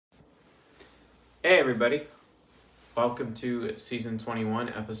Hey everybody, welcome to season 21,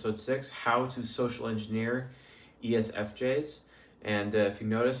 episode 6, How to Social Engineer ESFJs. And if you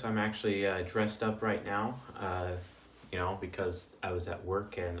notice, I'm actually dressed up right now, because I was at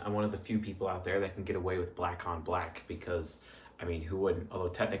work and I'm one of the few people out there that can get away with black on black because, who wouldn't? Although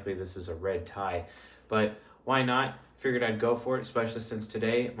technically this is a red tie, but why not? Figured I'd go for it, especially since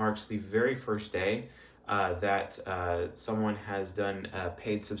today marks the very first day that someone has done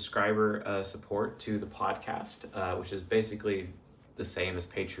paid subscriber support to the podcast, which is basically the same as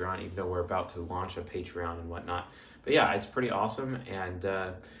Patreon, even though we're about to launch a Patreon and whatnot. But yeah, it's pretty awesome,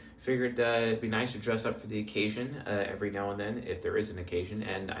 and figured it'd be nice to dress up for the occasion every now and then, if there is an occasion,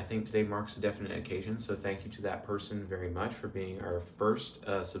 and I think today marks a definite occasion, so thank you to that person very much for being our first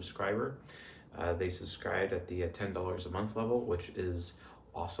subscriber. They subscribed at the $10 a month level, which is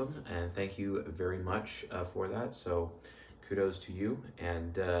awesome, and thank you very much for that. So kudos to you,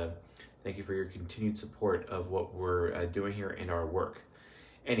 and thank you for your continued support of what we're doing here in our work.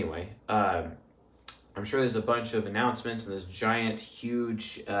 Anyway, I'm sure there's a bunch of announcements and this giant,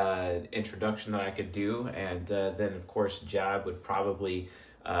 huge introduction that I could do, and then of course Jab would probably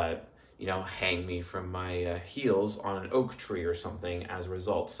hang me from my heels on an oak tree or something as a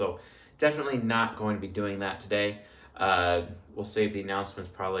result. So definitely not going to be doing that today. We'll save the announcements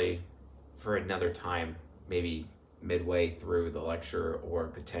probably for another time, maybe midway through the lecture or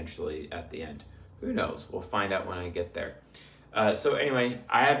potentially at the end. Who knows? We'll find out when I get there. So anyway,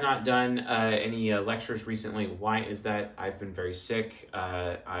 I have not done any lectures recently. Why is that? I've been very sick.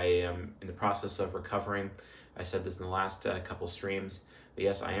 I am in the process of recovering. I said this in the last couple streams, but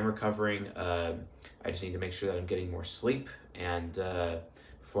yes, I am recovering. I just need to make sure that I'm getting more sleep, and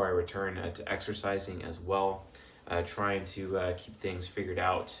before I return to exercising as well. Trying to keep things figured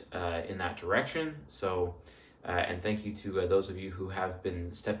out in that direction. So, and thank you to those of you who have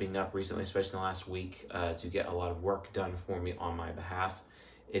been stepping up recently, especially in the last week, to get a lot of work done for me on my behalf.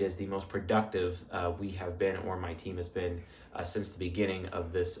 It is the most productive we have been, or my team has been, since the beginning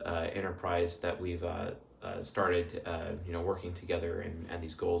of this enterprise that we've started, working together and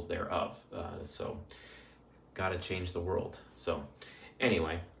these goals thereof. So, gotta change the world. So,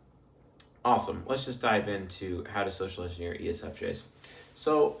 anyway. Awesome. Let's just dive into how to social engineer ESFJs.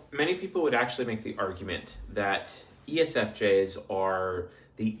 So many people would actually make the argument that ESFJs are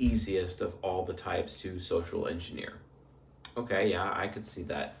the easiest of all the types to social engineer. Okay, yeah, I could see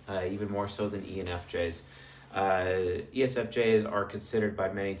that, even more so than ENFJs. ESFJs are considered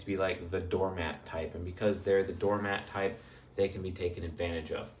by many to be like the doormat type, and because they're the doormat type, they can be taken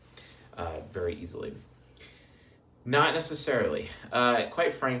advantage of very easily. Not necessarily.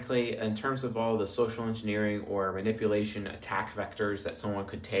 Quite frankly, in terms of all the social engineering or manipulation attack vectors that someone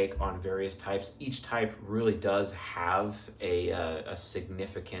could take on various types, each type really does have a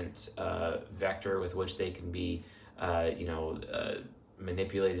significant vector with which they can be,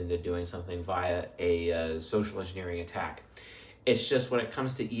 manipulated into doing something via a social engineering attack. It's just when it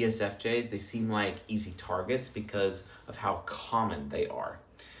comes to ESFJs, they seem like easy targets because of how common they are.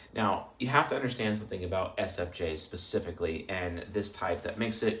 Now, you have to understand something about SFJs specifically and this type that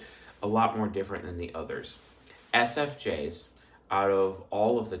makes it a lot more different than the others. SFJs, out of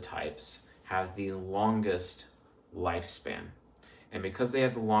all of the types, have the longest lifespan. And because they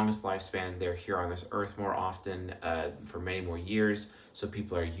have the longest lifespan, they're here on this earth more often for many more years. So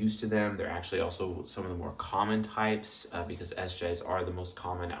people are used to them. They're actually also some of the more common types because SJs are the most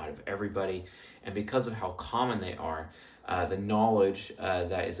common out of everybody. And because of how common they are, the knowledge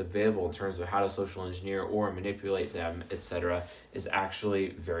that is available in terms of how to social engineer or manipulate them, etc., is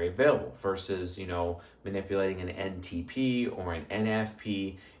actually very available versus, manipulating an NTP or an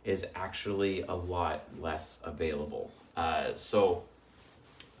NFP is actually a lot less available. So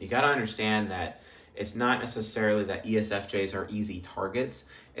you got to understand that it's not necessarily that ESFJs are easy targets.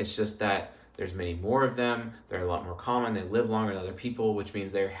 It's just that there's many more of them. They're a lot more common. They live longer than other people, which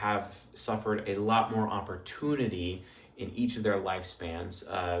means they have suffered a lot more opportunity in each of their lifespans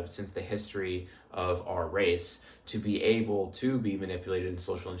since the history of our race to be able to be manipulated and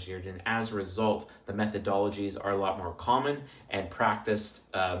social engineered. And as a result, the methodologies are a lot more common and practiced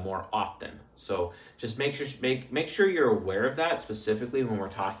more often. So just make sure you're aware of that, specifically when we're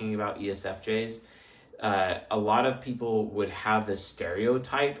talking about ESFJs. A lot of people would have this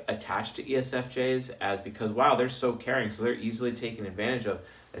stereotype attached to ESFJs as because, wow, they're so caring, so they're easily taken advantage of.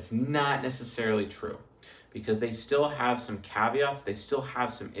 That's not necessarily true, because they still have some caveats, they still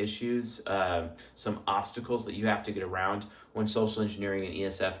have some issues, some obstacles that you have to get around when social engineering an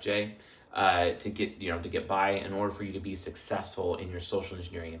ESFJ to get by in order for you to be successful in your social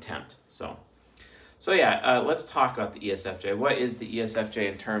engineering attempt. So So yeah, let's talk about the ESFJ. What is the ESFJ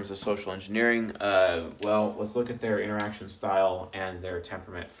in terms of social engineering? Well, let's look at their interaction style and their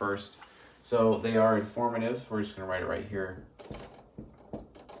temperament first. So they are informative. We're just going to write it right here.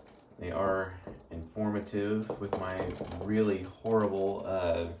 They are informative with my really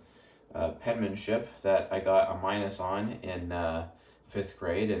horrible penmanship that I got a minus on in 5th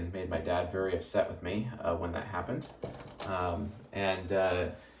grade and made my dad very upset with me when that happened.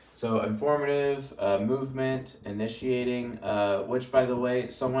 So informative, movement, initiating, which by the way,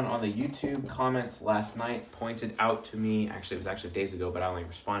 someone on the YouTube comments last night pointed out to me, actually it was actually days ago, but I only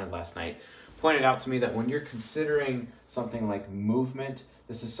responded last night, pointed out to me that when you're considering something like movement,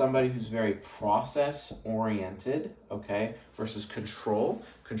 this is somebody who's very process-oriented, okay, versus control.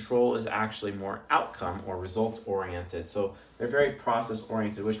 Control is actually more outcome or results-oriented. So they're very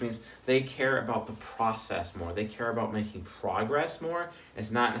process-oriented, which means they care about the process more. They care about making progress more.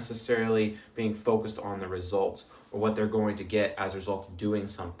 It's not necessarily being focused on the results or what they're going to get as a result of doing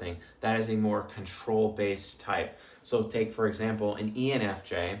something. That is a more control-based type. So take, for example, an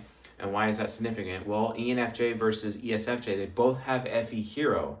ENFJ. And why is that significant? Well, ENFJ versus ESFJ, they both have FE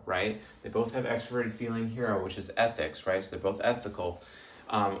hero, right? They both have extroverted feeling hero, which is ethics, right? So they're both ethical.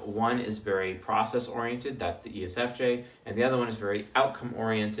 One is very process-oriented, that's the ESFJ, and the other one is very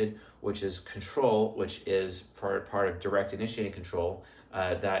outcome-oriented, which is control, which is part of direct initiating control.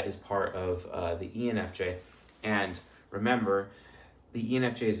 That is part of the ENFJ. And remember, the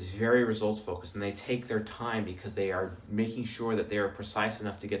ENFJ is very results focused and they take their time because they are making sure that they are precise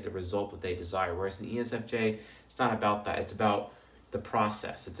enough to get the result that they desire. Whereas in ESFJ, it's not about that. It's about the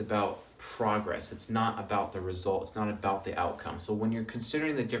process. It's about progress. It's not about the result. It's not about the outcome. So when you're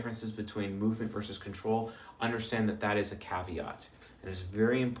considering the differences between movement versus control, understand that that is a caveat. And it's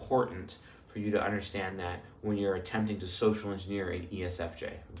very important for you to understand that when you're attempting to social engineer an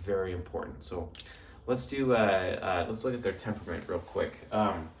ESFJ. Very important. So let's look at their temperament real quick.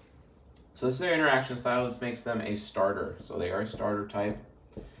 So this is their interaction style. This makes them a starter. So they are a starter type.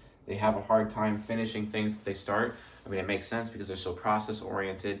 They have a hard time finishing things that they start. I mean, it makes sense because they're so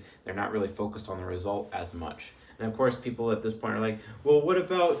process-oriented. They're not really focused on the result as much. And of course, people at this point are like, well, what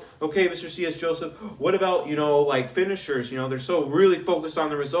about, okay, Mr. C.S. Joseph, what about, like finishers? They're so really focused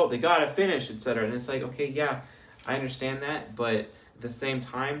on the result. They got to finish, etc. And it's like, okay, yeah, I understand that. But at the same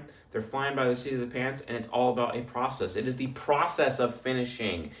time, they're flying by the seat of the pants, and it's all about a process. It is the process of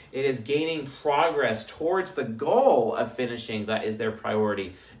finishing. It is gaining progress towards the goal of finishing that is their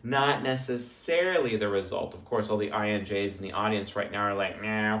priority, not necessarily the result. Of course, all the INJs in the audience right now are like,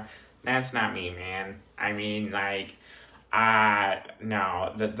 no, that's not me, man. I mean, like,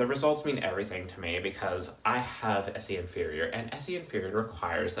 no, the results mean everything to me because I have SE Inferior, and SE Inferior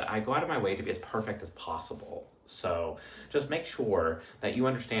requires that I go out of my way to be as perfect as possible. So just make sure that you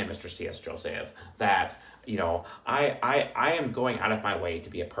understand, Mr. C.S. Joseph, that, I am going out of my way to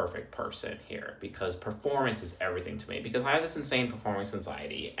be a perfect person here because performance is everything to me because I have this insane performance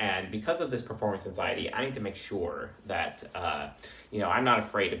anxiety. And because of this performance anxiety, I need to make sure that, I'm not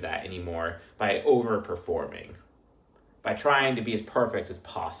afraid of that anymore by overperforming, by trying to be as perfect as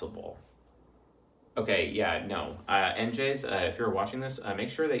possible. Okay, yeah, no. NJs, if you're watching this, make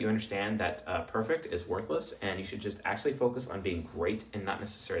sure that you understand that perfect is worthless and you should just actually focus on being great and not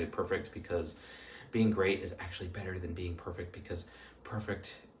necessarily perfect because being great is actually better than being perfect because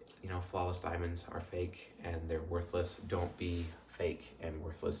perfect, flawless diamonds are fake and they're worthless. Don't be fake and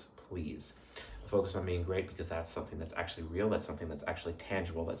worthless, please. Focus on being great because that's something that's actually real. That's something that's actually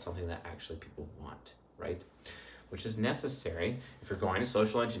tangible. That's something that actually people want, right? Which is necessary if you're going to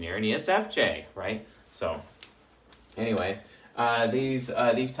social engineer an ESFJ, right? So anyway, these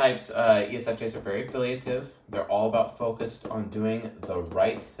types, ESFJs are very affiliative. They're all about focused on doing the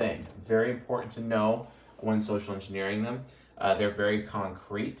right thing. Very important to know when social engineering them. They're very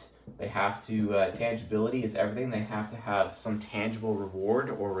concrete. They have to, tangibility is everything. They have to have some tangible reward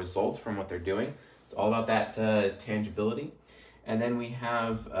or results from what they're doing. It's all about that tangibility. And then we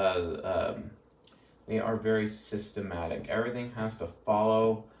have, they are very systematic. Everything has to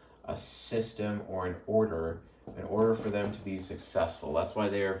follow a system or an order in order for them to be successful. That's why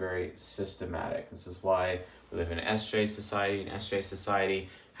they are very systematic. This is why we live in an SJ society. An SJ society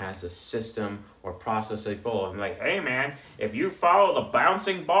has a system or process they follow. I'm like, hey man, if you follow the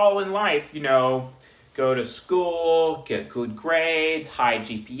bouncing ball in life, go to school, get good grades, high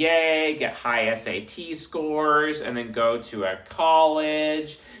GPA, get high SAT scores, and then go to a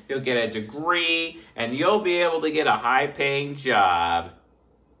college, you'll get a degree, and you'll be able to get a high-paying job.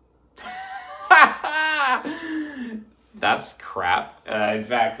 That's crap. In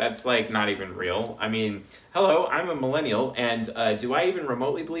fact, that's like not even real. I mean, hello, I'm a millennial, and do I even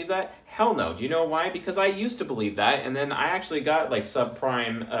remotely believe that? Hell no. Do you know why? Because I used to believe that, and then I actually got like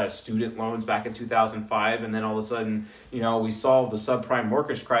subprime student loans back in 2005, and then all of a sudden, we solved the subprime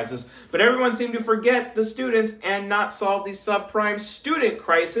mortgage crisis, but everyone seemed to forget the students and not solve the subprime student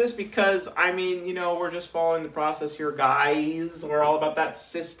crisis because, I mean, we're just following the process here, guys. We're all about that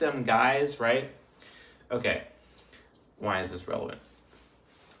system, guys, right? Okay. Why is this relevant?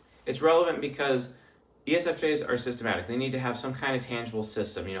 It's relevant because ESFJs are systematic. They need to have some kind of tangible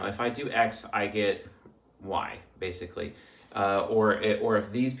system. If I do X, I get Y, basically. Or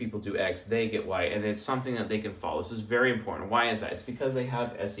if these people do X, they get Y, and it's something that they can follow. This is very important. Why is that? It's because they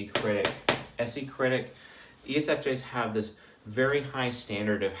have SE Critic. SE Critic, ESFJs have this very high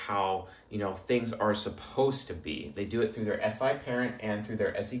standard of how things are supposed to be. They do it through their SI parent and through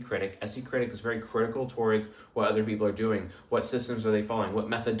their SE Critic. SE Critic is very critical towards what other people are doing, what systems are they following, what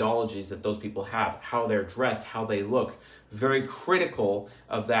methodologies that those people have, how they're dressed, how they look. Very critical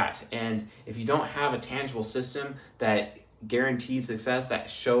of that. And if you don't have a tangible system that guarantees success, that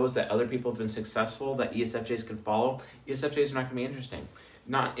shows that other people have been successful, that ESFJs can follow, ESFJs are not going to be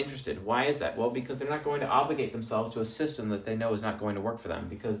not interested. Why is that? Well, because they're not going to obligate themselves to a system that they know is not going to work for them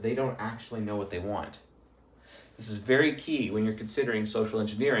because they don't actually know what they want. This is very key when you're considering social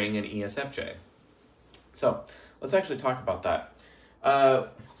engineering and ESFJ. So let's actually talk about that.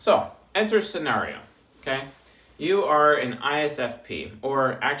 So enter scenario, okay? You are an ISFP,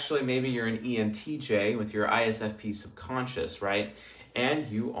 or actually maybe you're an ENTJ with your ISFP subconscious, right? And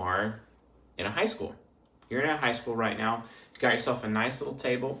you are in a high school. You're in a high school right now. You got yourself a nice little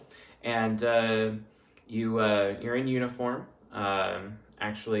table, and you're in uniform,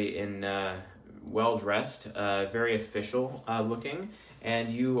 actually in well-dressed, very official looking, and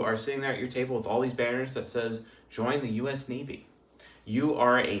you are sitting there at your table with all these banners that says, join the U.S. Navy. You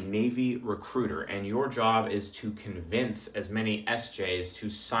are a Navy recruiter, and your job is to convince as many SJs to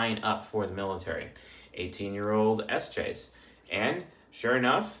sign up for the military. 18-year-old SJs. And sure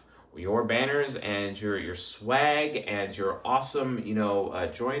enough, your banners and your swag and your awesome,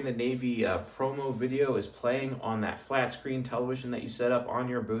 join the Navy promo video is playing on that flat screen television that you set up on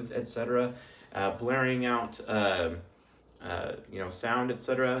your booth, etc., blaring out, sound,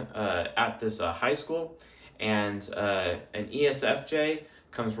 etc., at this high school. And an ESFJ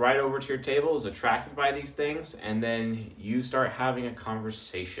comes right over to your table, is attracted by these things, and then you start having a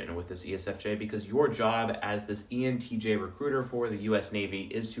conversation with this ESFJ because your job as this ENTJ recruiter for the U.S. Navy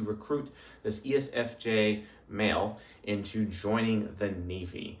is to recruit this ESFJ male into joining the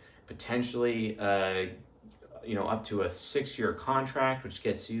Navy, potentially up to a 6-year contract, which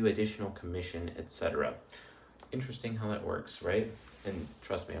gets you additional commission, etc. Interesting how that works, right? And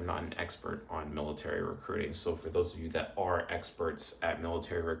trust me, I'm not an expert on military recruiting. So for those of you that are experts at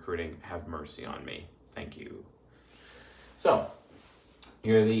military recruiting, have mercy on me. Thank you. So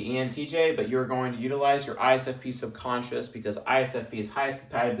you're the ENTJ, but you're going to utilize your ISFP subconscious because ISFP is highest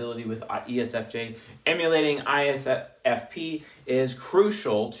compatibility with ESFJ. Emulating ISFP is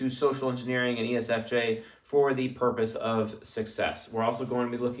crucial to social engineering and ESFJ for the purpose of success. We're also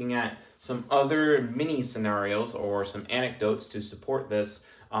going to be looking at some other mini scenarios or some anecdotes to support this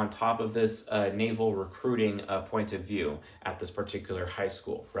on top of this naval recruiting point of view at this particular high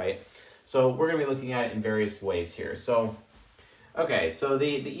school, right? So we're going to be looking at it in various ways here. So, okay, so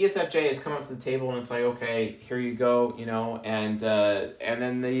the ESFJ has come up to the table and it's like, okay, here you go, and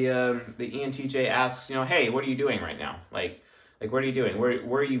then the ENTJ asks, hey, what are you doing right now? Like what are you doing?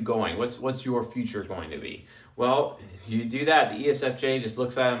 Where are you going? What's your future going to be? Well, if you do that, the ESFJ just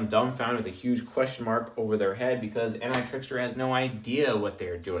looks at them dumbfounded with a huge question mark over their head because NI-Trickster has no idea what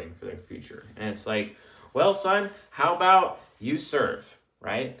they're doing for their future. And it's like, well, son, how about you serve,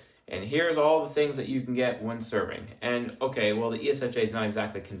 right? And here's all the things that you can get when serving. And okay, well, the ESFJ is not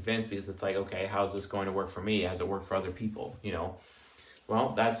exactly convinced because it's like, okay, how's this going to work for me? Has it worked for other people?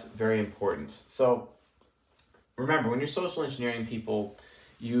 Well, that's very important. So remember, when you're social engineering people,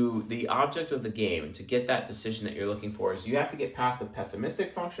 the object of the game to get that decision that you're looking for is you have to get past the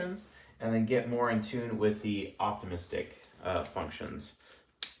pessimistic functions and then get more in tune with the optimistic functions.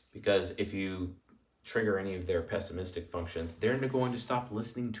 Because if you trigger any of their pessimistic functions, they're going to stop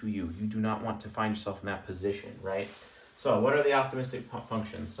listening to you. You do not want to find yourself in that position, right? So what are the optimistic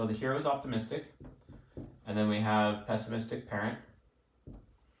functions? So the hero is optimistic, and then we have pessimistic parent, and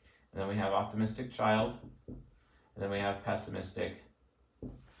then we have optimistic child, and then we have pessimistic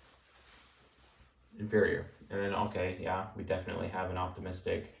inferior. And then, okay, yeah, we definitely have an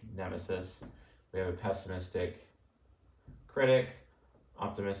optimistic nemesis. We have a pessimistic critic,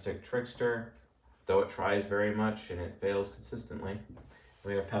 optimistic trickster, though it tries very much and it fails consistently.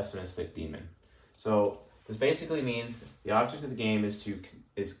 We have pessimistic demon. So this basically means the object of the game is to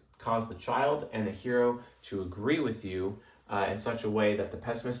cause the child and the hero to agree with you in such a way that the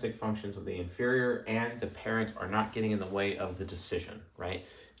pessimistic functions of the inferior and the parent are not getting in the way of the decision, right?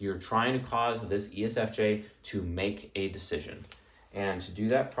 You're trying to cause this ESFJ to make a decision. And to do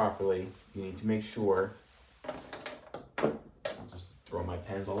that properly, you need to make sure, I'll just throw my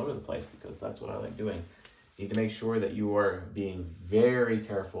pens all over the place because that's what I like doing. You need to make sure that you are being very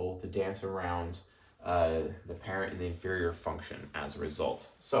careful to dance around the parent and the inferior function as a result.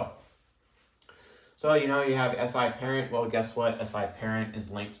 So you know you have SI parent. Well, guess what? SI parent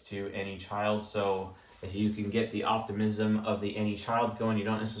is linked to any child. So if you can get the optimism of the any child going, you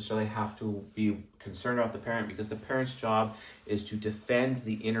don't necessarily have to be concerned about the parent, because the parent's job is to defend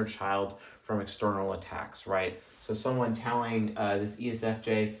the inner child from external attacks, right? So someone telling this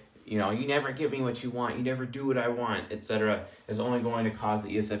ESFJ, you know, you never give me what you want, you never do what I want, etc., is only going to cause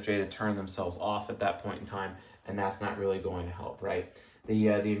the ESFJ to turn themselves off at that point in time, and that's not really going to help, right? The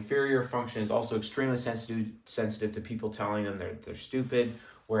inferior function is also extremely sensitive to people telling them they're stupid,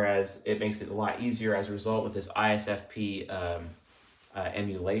 whereas it makes it a lot easier as a result with this ISFP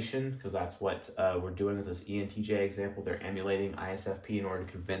emulation, because that's what we're doing with this ENTJ example. They're emulating ISFP in order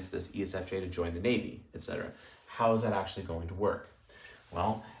to convince this ESFJ to join the Navy, etc. How is that actually going to work?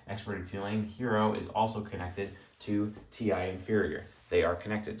 Well, extroverted feeling hero is also connected to TI inferior. They are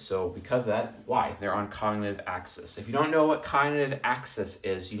connected. So because of that, why? They're on cognitive axis. If you don't know what cognitive axis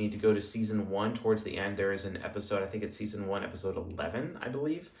is, you need to go to season 1 towards the end. There is an episode, I think it's season 1, episode 11, I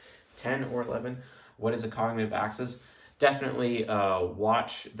believe, 10 or 11. What is a cognitive axis? Definitely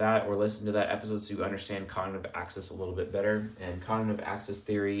watch that or listen to that episode so you understand cognitive axis a little bit better. And cognitive axis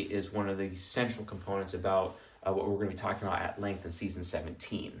theory is one of the central components about what we're going to be talking about at length in season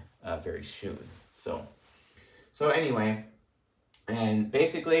 17 very soon. So anyway, and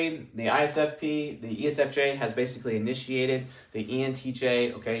basically the ISFP, the ESFJ has basically initiated the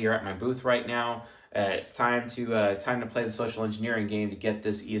ENTJ. Okay, you're at my booth right now. It's time to play the social engineering game to get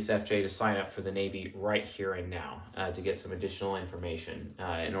this ESFJ to sign up for the Navy right here and now to get some additional information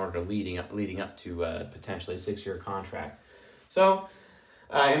in order to leading up to potentially a 6-year contract. So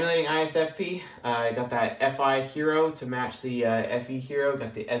emulating ISFP, got that FI hero to match the FE hero,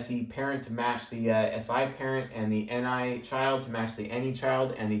 got the SE parent to match the SI parent, and the NI child to match the NE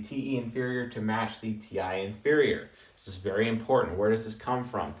child, and the TE inferior to match the TI inferior. This is very important. Where does this come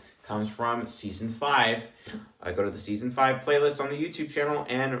from? Comes from season 5. Go to the season 5 playlist on the YouTube channel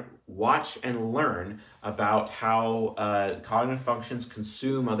and watch and learn about how cognitive functions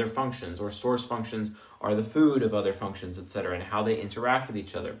consume other functions, or source functions are the food of other functions, etc., and how they interact with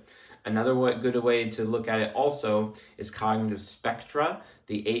each other. Another good way to look at it also is cognitive spectra,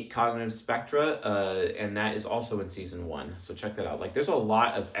 the 8 cognitive spectra, and that is also in season 1. So check that out. Like, there's a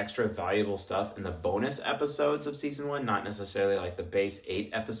lot of extra valuable stuff in the bonus episodes of season 1, not necessarily like the base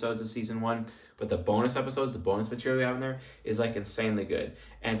 8 episodes of season 1, but the bonus episodes, the bonus material we have in there is like insanely good.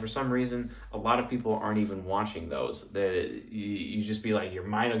 And for some reason, a lot of people aren't even watching those. You just be like, your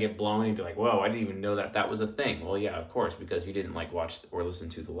mind will get blown and be like, whoa, I didn't even know that was a thing. Well, yeah, of course, because you didn't like watch or listen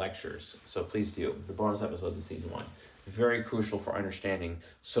to the lectures. So please do. The bonus episodes of season 1. Very crucial for understanding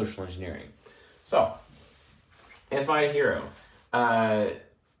social engineering. So, FI hero.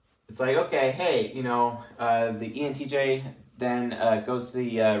 It's like, okay, hey, you know, the ENTJ then goes to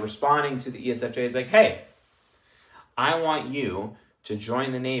the responding to the ESFJ is like, hey, I want you to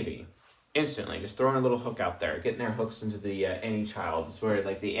join the Navy instantly. Just throwing a little hook out there, getting their hooks into the NE child. It's where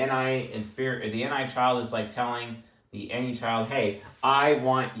like the NI child is like telling the NE child, hey, I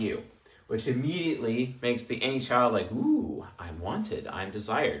want you, which immediately makes the NE child like, ooh, I'm wanted, I'm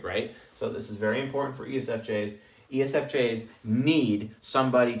desired, right? So this is very important for ESFJs. ESFJs need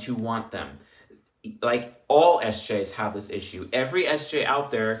somebody to want them. Like, all SJs have this issue. Every SJ out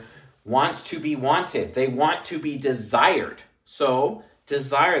there wants to be wanted. They want to be desired. So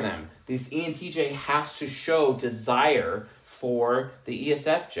desire them. This ENTJ has to show desire for the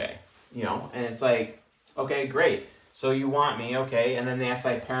ESFJ, you know, and it's like, okay, great. So you want me, okay, and then the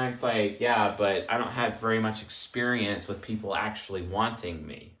SI parent's like, yeah, but I don't have very much experience with people actually wanting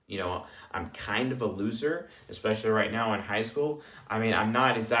me. You know, I'm kind of a loser, especially right now in high school. I mean, I'm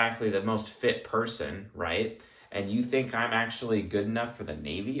not exactly the most fit person, right? And you think I'm actually good enough for the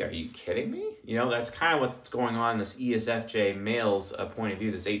Navy? Are you kidding me? You know, that's kind of what's going on in this ESFJ male's point of view.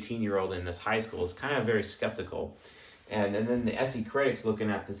 This 18-year-old in this high school is kind of very skeptical. And then the SE critics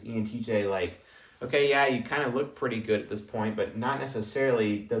looking at this ENTJ like, okay, yeah, you kind of look pretty good at this point, but not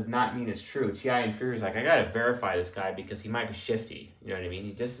necessarily does not mean it's true. TI Inferior is like, I gotta verify this guy because he might be shifty. You know what I mean?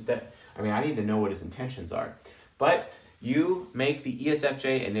 He just that. I mean, I need to know what his intentions are. But you make the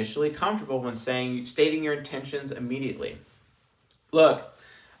ESFJ initially comfortable when stating your intentions immediately. Look,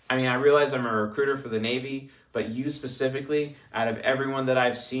 I mean, I realize I'm a recruiter for the Navy, but you specifically, out of everyone that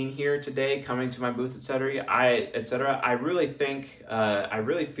I've seen here today coming to my booth, etc., I really think, I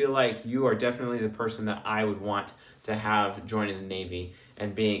really feel like you are definitely the person that I would want to have joining the Navy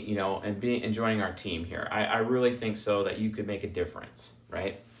and being, you know, and joining our team here. I really think so, that you could make a difference,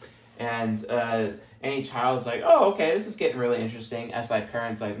 right? And any child's like, oh, okay, this is getting really interesting. SI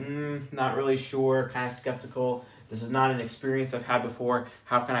parents like, not really sure, kind of skeptical. This is not an experience I've had before.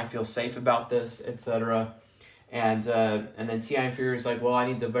 How can I feel safe about this, etc. And then TI Inferior is like, well, I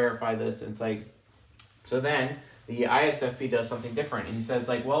need to verify this. And it's like, so then the ISFP does something different. And he says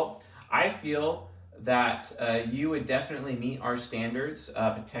like, well, I feel that you would definitely meet our standards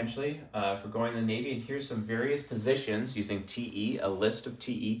potentially for going to the Navy. And here's some various positions using TE, a list of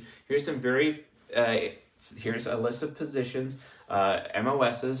TE. Here's some here's a list of positions,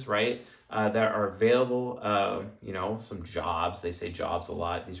 MOSs, right, that are available, you know, some jobs. They say jobs a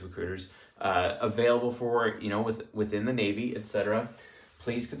lot, these recruiters, available for, you know, within the Navy, etc.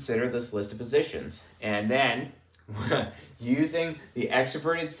 Please consider this list of positions. And then using the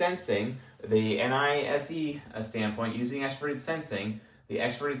extroverted sensing, the NISE standpoint, using extroverted sensing, the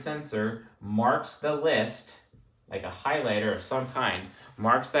extroverted sensor marks the list, like a highlighter of some kind,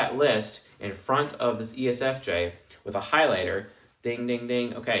 marks that list in front of this ESFJ with a highlighter, ding, ding,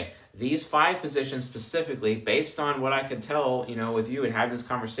 ding. Okay, these 5 positions specifically, based on what I could tell, you know, with you and having this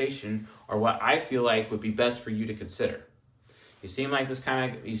conversation, are what I feel like would be best for you to consider. You seem like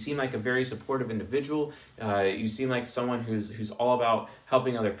you seem like a very supportive individual. You seem like someone who's all about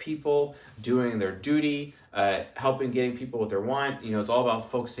helping other people, doing their duty, helping getting people what they want. You know, it's all about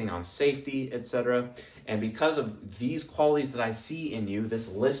focusing on safety, etc. And because of these qualities that I see in you,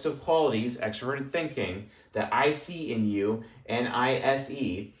 this list of qualities, extroverted thinking, that I see in you,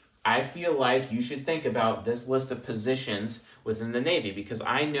 NISE, I feel like you should think about this list of positions within the Navy, because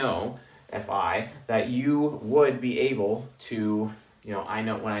I know, FI, that you would be able to, you know, I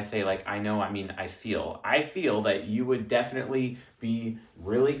know when I say like I know, I mean I feel that you would definitely be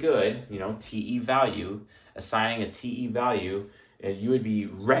really good, you know, TE value, assigning a TE value, you would be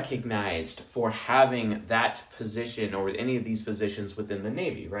recognized for having that position or any of these positions within the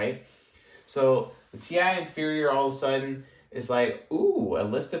Navy, right? So the TI Inferior all of a sudden is like, ooh, a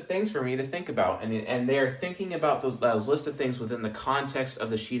list of things for me to think about. And they're thinking about those list of things within the context of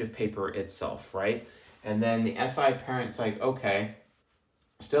the sheet of paper itself, right? And then the SI parent's like, okay,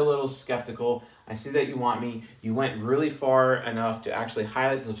 still a little skeptical. I see that you want me. You went really far enough to actually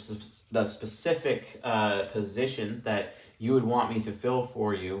highlight the specific positions that you would want me to fill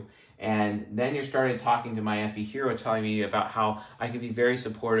for you. And then you started talking to my FE hero, telling me about how I could be very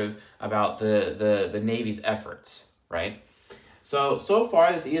supportive about the Navy's efforts, right? So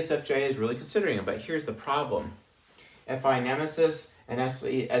far, this ESFJ is really considering it, but here's the problem. FI Nemesis and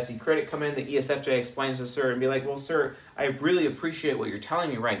SE Critic come in, the ESFJ explains to sir and be like, well, sir, I really appreciate what you're telling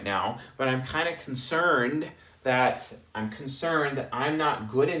me right now, but I'm kind of concerned that I'm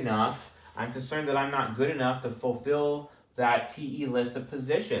not good enough. I'm concerned that I'm not good enough to fulfill that TE list of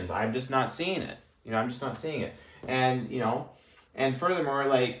positions. I'm just not seeing it. You know, I'm just not seeing it. And, you know, and furthermore,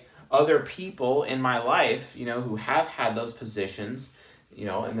 like, other people in my life, you know, who have had those positions, you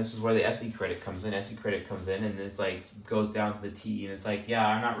know, and this is where the SE Critic comes in. SE Critic comes in and it's like, goes down to the TE and it's like, yeah,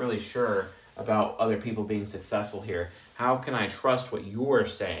 I'm not really sure about other people being successful here. How can I trust what you're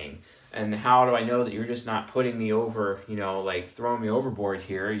saying? And how do I know that you're just not putting me over, you know, like throwing me overboard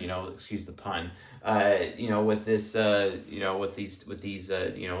here, you know, excuse the pun, you know, with this, you know, with these,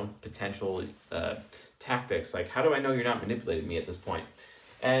 you know, potential tactics. Like, how do I know you're not manipulating me at this point?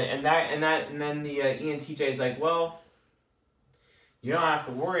 And then the ENTJ is like, well, you don't have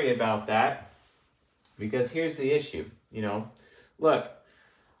to worry about that, because here's the issue, you know. Look,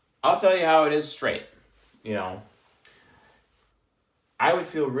 I'll tell you how it is straight, you know. I would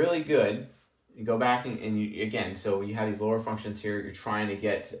feel really good. You go back and you, again, so you have these lower functions here. You're trying to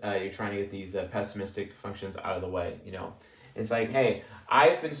get these pessimistic functions out of the way, you know. It's like, hey,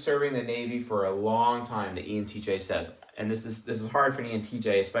 I've been serving the Navy for a long time, the ENTJ says. And this is hard for an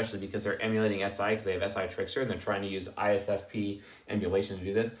ENTJ, especially because they're emulating SI, because they have SI Trickster, and they're trying to use ISFP emulation to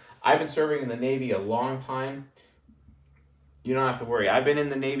do this. I've been serving in the Navy a long time. You don't have to worry. I've been in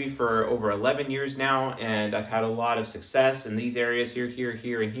the Navy for over 11 years now, and I've had a lot of success in these areas here,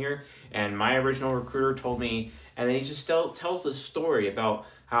 and here. And my original recruiter told me, and then he just still tells this story about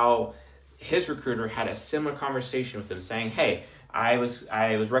how his recruiter had a similar conversation with him, saying, "Hey, I was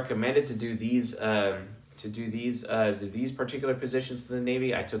recommended to do these these particular positions in the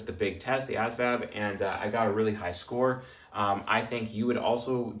Navy. I took the big test, the ASVAB, and I got a really high score. I think you would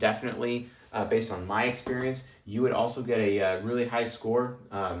also definitely, based on my experience, you would also get a really high score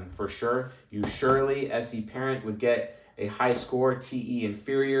for sure. You surely, SE parent, would get a high score, TE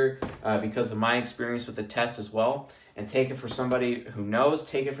inferior, because of my experience with the test as well. And take it for somebody who knows,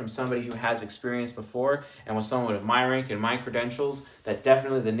 take it from somebody who has experience before, and with someone of my rank and my credentials, that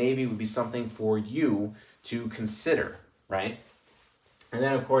definitely the Navy would be something for you to consider, right?" And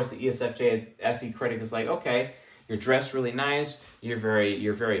then of course the ESFJ SE critic is like, "Okay, you're dressed really nice, you're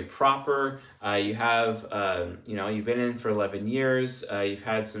very proper, you have you've been in for 11 years, you've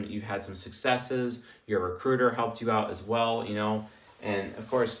had some successes, your recruiter helped you out as well, And of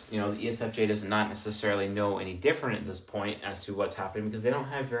course, the ESFJ does not necessarily know any different at this point as to what's happening, because they don't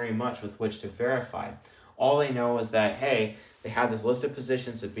have very much with which to verify. All they know is that, hey, they have this list of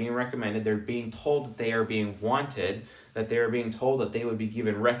positions that are being recommended. They're being told that they are being wanted, that they are being told that they would be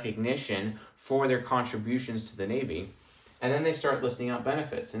given recognition for their contributions to the Navy. And then they start listing out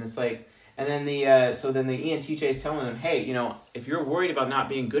benefits. And it's like, and then the ENTJ is telling them, "Hey, if you're worried about not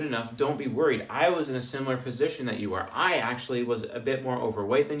being good enough, don't be worried. I was in a similar position that you are. I actually was a bit more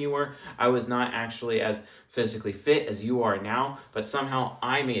overweight than you were. I was not actually as physically fit as you are now, but somehow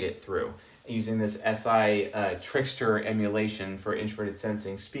I made it through." Using this SI trickster emulation for introverted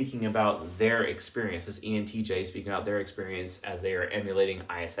sensing, speaking about their experience, this ENTJ speaking about their experience as they are emulating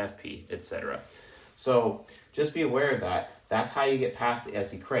ISFP, etc. So just be aware of that. That's how you get past the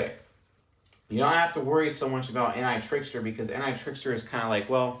SE critic. You don't have to worry so much about NI trickster, because NI trickster is kind of like,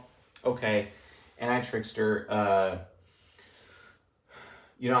 well, okay, NI trickster,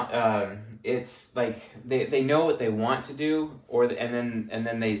 it's like they know what they want to do, and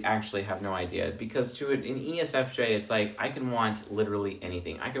then they actually have no idea. Because to an ESFJ, it's like, I can want literally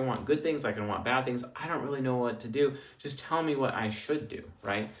anything. I can want good things, I can want bad things. I don't really know what to do. Just tell me what I should do,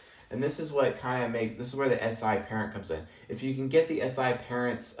 right? And this is what this is where the SI parent comes in. If you can get the SI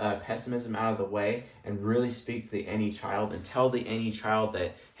parent's pessimism out of the way and really speak to the NE child and tell the NE child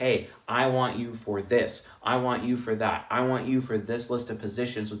that, "Hey, I want you for this. I want you for that. I want you for this list of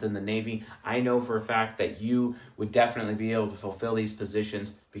positions within the Navy. I know for a fact that you would definitely be able to fulfill these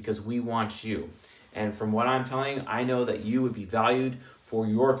positions because we want you. And from what I'm telling, I know that you would be valued for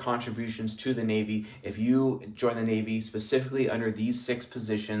your contributions to the Navy if you join the Navy, specifically under these 6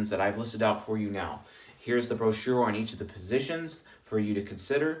 positions that I've listed out for you now. Here's the brochure on each of the positions for you to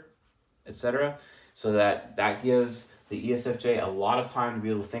consider," etc. So that gives the ESFJ a lot of time to be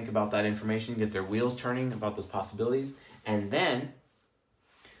able to think about that information, get their wheels turning about those possibilities. And then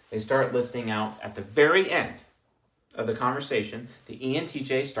they start listing out at the very end of the conversation, the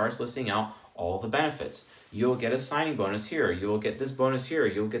ENTJ starts listing out all the benefits. You'll get a signing bonus here. You'll get this bonus here.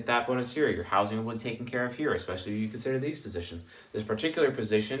 You'll get that bonus here. Your housing will be taken care of here, especially if you consider these positions. This particular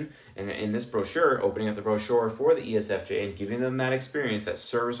position, and in this brochure, opening up the brochure for the ESFJ and giving them that experience, that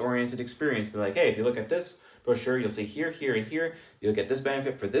service-oriented experience, be like, "Hey, if you look at this brochure, you'll see here, here, and here. You'll get this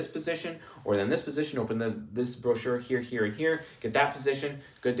benefit for this position, or then this position, open this brochure here, here, and here. Get that position,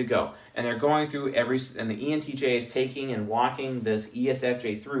 good to go." And they're going through and the ENTJ is taking and walking this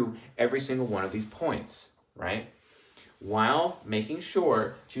ESFJ through every single one of these points, right? While making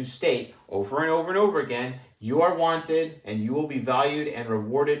sure to state over and over and over again, you are wanted and you will be valued and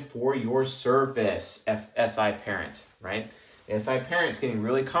rewarded for your service, SI parent, right? The SI parent is getting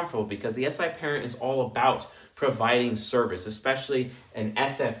really comfortable because the SI parent is all about providing service, especially an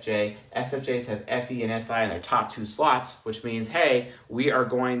SFJ. SFJs have FE and SI in their top 2 slots, which means, hey, we are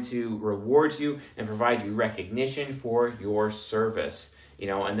going to reward you and provide you recognition for your service,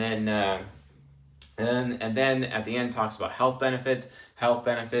 and then at the end talks about health benefits. Health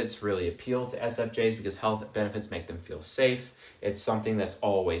benefits really appeal to SFJs because health benefits make them feel safe. It's something that's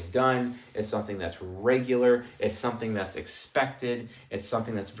always done. It's something that's regular. It's something that's expected. It's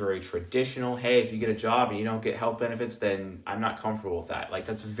something that's very traditional. Hey, if you get a job and you don't get health benefits, then I'm not comfortable with that. Like,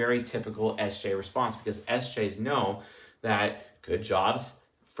 that's a very typical SJ response, because SJs know that good jobs,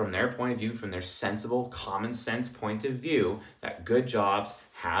 from their point of view, from their sensible, common sense point of view, that good jobs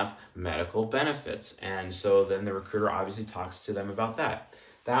have medical benefits. And so then the recruiter obviously talks to them about that.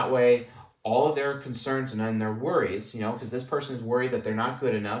 That way, all of their concerns and then their worries, because this person is worried that they're not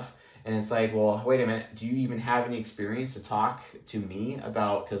good enough. And it's like, well, wait a minute, do you even have any experience to talk to me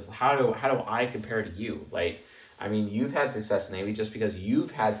about? Because how do I compare to you? Like, I mean, you've had success in the Navy. Just because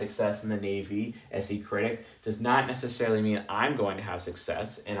you've had success in the Navy, SE critic, does not necessarily mean I'm going to have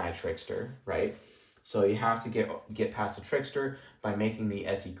success, NI trickster, right? So you have to get past the trickster by making the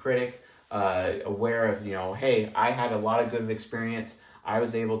SE critic aware of, hey, I had a lot of good experience. I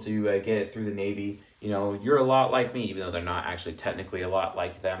was able to get it through the Navy. You're a lot like me, even though they're not actually technically a lot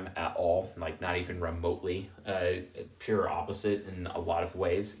like them at all, like not even remotely, pure opposite in a lot of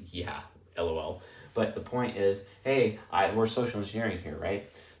ways. Yeah, LOL. But the point is, hey, we're social engineering here, right?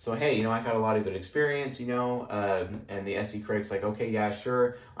 So, hey, I've had a lot of good experience, and the SE critic's like, okay, yeah,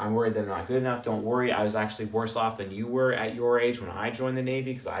 sure, I'm worried that I'm not good enough. Don't worry, I was actually worse off than you were at your age when I joined the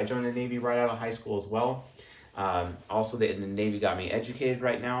Navy, because I joined the Navy right out of high school as well. Also, the Navy got me educated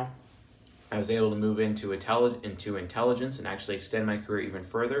right now. I was able to move into intelligence and actually extend my career even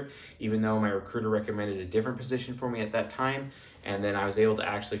further, even though my recruiter recommended a different position for me at that time. And then I was able to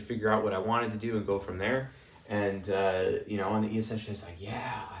actually figure out what I wanted to do and go from there. And, on the ESFJ, it's like,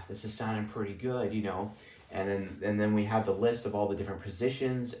 yeah, this is sounding pretty good, And then we have the list of all the different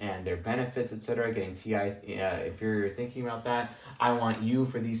positions and their benefits, etc. Getting TI inferior thinking about that. I want you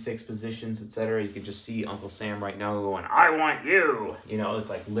for these 6 positions, etc. You can just see Uncle Sam right now going, I want you. It's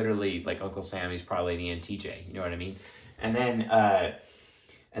like literally like Uncle Sam. He's probably an ENTJ. You know what I mean?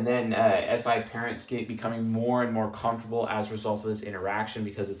 And then SI parents becoming more and more comfortable as a result of this interaction,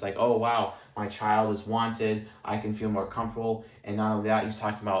 because it's like, oh, wow, my child is wanted. I can feel more comfortable. And not only that, he's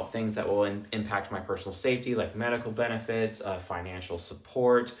talking about things that will impact my personal safety, like medical benefits, financial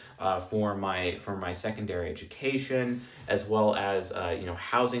support for my secondary education, as well as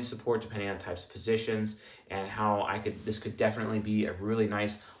housing support depending on types of positions, and how this could definitely be a really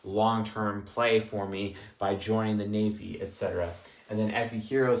nice long-term play for me by joining the Navy, etc. And then FE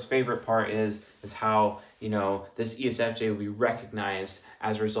Hero's favorite part is how, this ESFJ will be recognized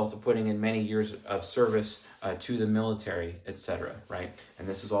as a result of putting in many years of service to the military, etc., right? And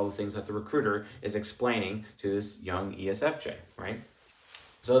this is all the things that the recruiter is explaining to this young ESFJ, right?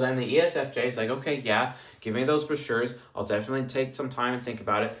 So then the ESFJ is like, okay, yeah, give me those brochures. I'll definitely take some time and think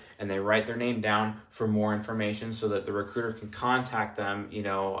about it. And they write their name down for more information so that the recruiter can contact them,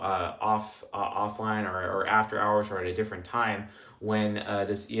 offline or after hours or at a different time when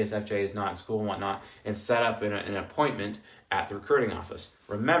this ESFJ is not in school and whatnot, and set up an appointment at the recruiting office.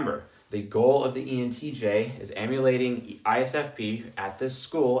 Remember, the goal of the ENTJ is emulating ISFP at this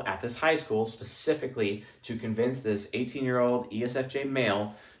school, at this high school, specifically to convince this 18-year-old ESFJ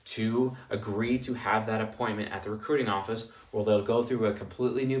male to agree to have that appointment at the recruiting office, where they'll go through a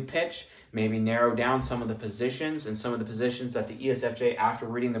completely new pitch, maybe narrow down some of the positions that the ESFJ, after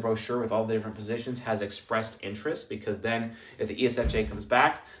reading the brochure with all the different positions, has expressed interest, because then if the ESFJ comes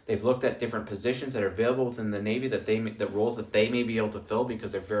back, they've looked at different positions that are available within the Navy, the roles that they may be able to fill,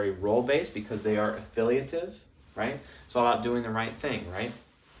 because they're very role-based, because they are affiliative, right? It's all about doing the right thing, right?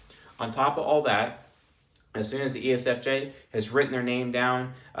 On top of all that, as soon as the ESFJ has written their name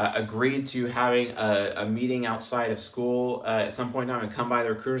down, agreed to having a meeting outside of school at some point in time and come by the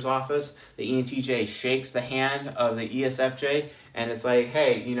recruiter's office, the ENTJ shakes the hand of the ESFJ and it's like,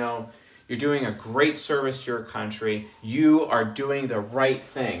 hey, you're doing a great service to your country. You are doing the right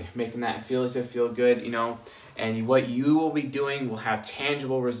thing, making that affiliative feel good, and what you will be doing will have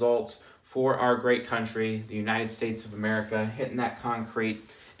tangible results for our great country, the United States of America, hitting that concrete.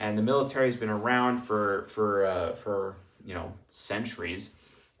 And the military's been around for centuries,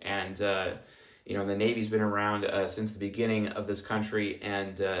 and the Navy's been around since the beginning of this country.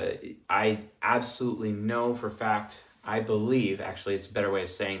 And I absolutely know for fact, I believe, actually, it's a better way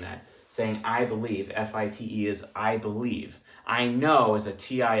of saying that. Saying I believe, F-I-T-E is I believe. I know is a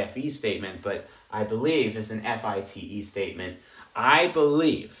T-I-F-E statement, but I believe is an F-I-T-E statement. I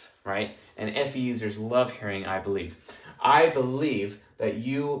believe, right? And FE users love hearing I believe. I believe that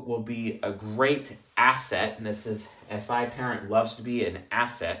you will be a great asset, and this is SI parent loves to be an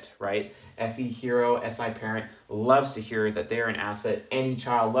asset, right? FE hero, SI parent loves to hear that they're an asset. Any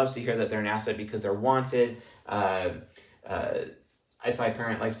child loves to hear that they're an asset because they're wanted. SI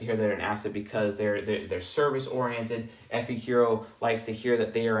parent likes to hear they're an asset because they're service oriented. FE hero likes to hear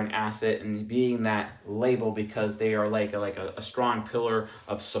that they are an asset and being that label because they are like a strong pillar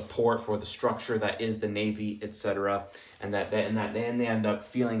of support for the structure that is the Navy, etc. And then they end up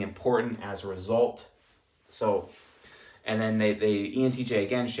feeling important as a result. So, and then the ENTJ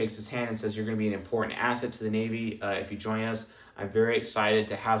again shakes his hand and says, you're going to be an important asset to the Navy if you join us. I'm very excited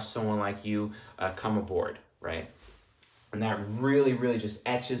to have someone like you come aboard, right? And that really, really just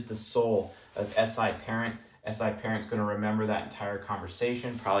etches the soul of SI parent. SI parent's going to remember that entire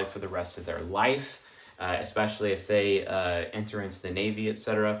conversation probably for the rest of their life, especially if they enter into the Navy,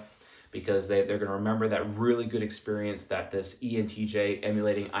 etc., because they're going to remember that really good experience that this ENTJ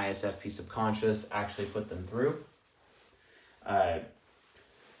emulating ISFP subconscious actually put them through.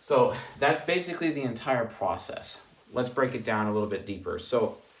 So that's basically the entire process. Let's break it down a little bit deeper.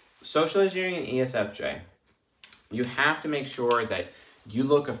 So social engineering and ESFJ, you have to make sure that you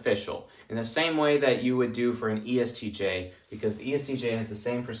look official in the same way that you would do for an ESTJ, because the ESTJ has the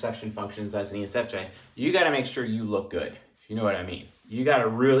same perception functions as an ESFJ. You got to make sure you look good, if you know what I mean. You got to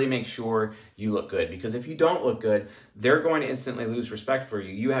really make sure you look good, because if you don't look good, they're going to instantly lose respect for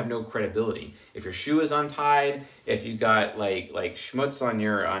you. You have no credibility. If your shoe is untied, if you got like schmutz on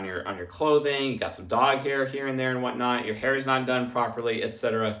your clothing, you got some dog hair here and there and whatnot, your hair is not done properly,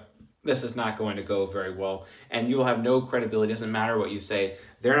 etc., this is not going to go very well, and you will have no credibility. It doesn't matter what you say.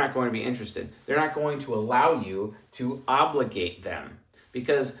 They're not going to be interested. They're not going to allow you to obligate them,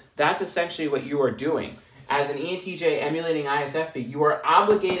 because that's essentially what you are doing. As an ENTJ emulating ISFP, you are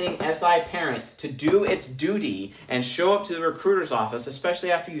obligating SI parent to do its duty and show up to the recruiter's office,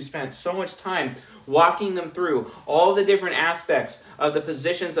 especially after you spent so much time walking them through all the different aspects of the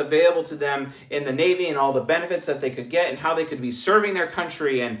positions available to them in the Navy and all the benefits that they could get and how they could be serving their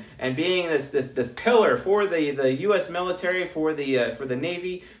country and being this pillar for the U.S. military, for the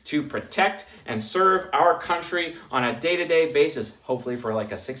Navy, to protect and serve our country on a day-to-day basis, hopefully for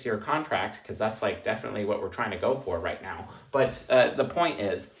like a 6-year contract, because that's like definitely what we're trying to go for right now. But the point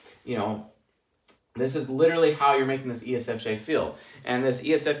is, you know, this is literally how you're making this ESFJ feel. And this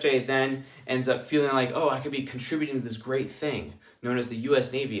ESFJ then ends up feeling like, oh, I could be contributing to this great thing known as the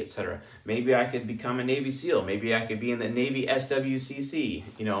U.S. Navy, etc. Maybe I could become a Navy SEAL. Maybe I could be in the Navy SWCC.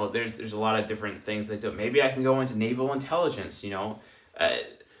 You know, there's a lot of different things they do. Maybe I can go into naval intelligence, you know. And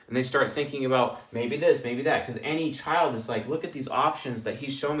they start thinking about maybe this, maybe that. Because any child is like, look at these options that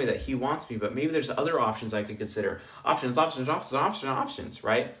he's shown me that he wants me, but maybe there's other options I could consider. Options,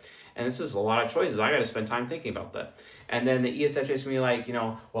 right? And this is a lot of choices. I got to spend time thinking about that. And then the ESFJ is going to be like, you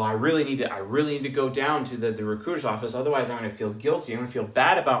know, well, I really need to go down to the recruiter's office. Otherwise, I'm going to feel guilty. I'm going to feel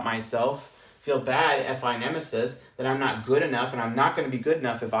bad about myself, feel bad, FI nemesis, that I'm not good enough, and I'm not going to be good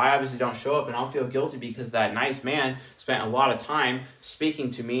enough if I obviously don't show up, and I'll feel guilty because that nice man spent a lot of time speaking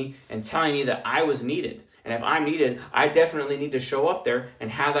to me and telling me that I was needed. And if I'm needed, I definitely need to show up there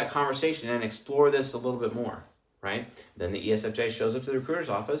and have that conversation and explore this a little bit more. Right? Then the ESFJ shows up to the recruiter's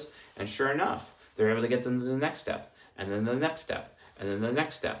office, and sure enough, they're able to get them to the next step, and then the next step, and then the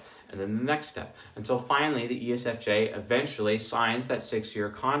next step, and then the next step, until finally the ESFJ eventually signs that 6-year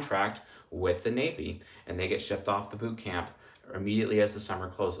contract with the Navy, and they get shipped off the boot camp immediately as the summer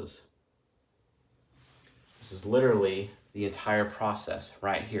closes. This is literally the entire process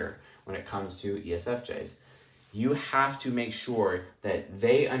right here when it comes to ESFJs. You have to make sure that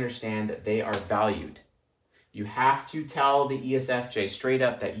they understand that they are valued. You have to tell the ESFJ straight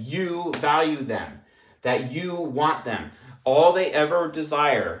up that you value them, that you want them. All they ever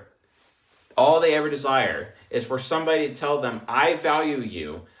desire is for somebody to tell them, I value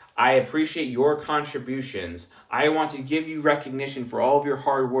you, I appreciate your contributions, I want to give you recognition for all of your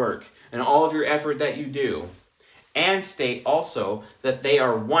hard work and all of your effort that you do, and state also that they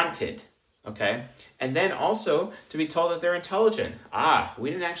are wanted, okay? And then also to be told that they're intelligent. We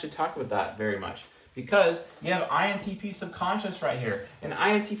didn't actually talk about that very much. Because you have INTP subconscious right here. And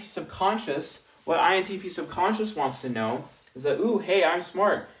INTP subconscious, what INTP subconscious wants to know is that, ooh, hey, I'm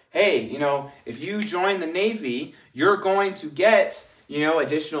smart. Hey, you know, if you join the Navy, you're going to get, you know,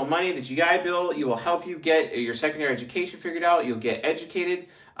 additional money, the GI Bill. You will help you get your secondary education figured out. You'll get educated.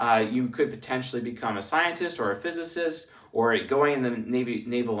 You could potentially become a scientist or a physicist, or going in the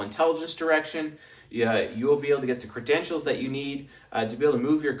naval intelligence direction. You will be able to get the credentials that you need to be able to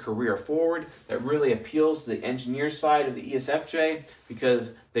move your career forward. That really appeals to the engineer side of the ESFJ,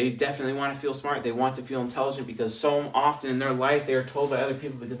 because they definitely want to feel smart. They want to feel intelligent, because so often in their life they are told by other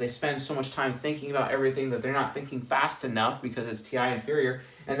people, because they spend so much time thinking about everything, that they're not thinking fast enough because it's TI inferior,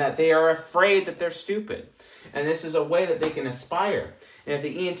 and that they are afraid that they're stupid. And this is a way that they can aspire. And if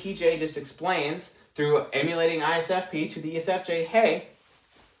the ENTJ just explains through emulating ISFP to the ESFJ, hey,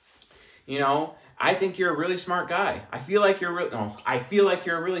 you know, I think you're a really smart guy. I feel like you're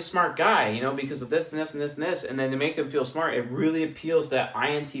a really smart guy, you know, because of this and this and this and this. And then to make them feel smart, it really appeals to that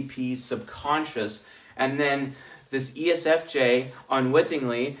INTP subconscious. And then this ESFJ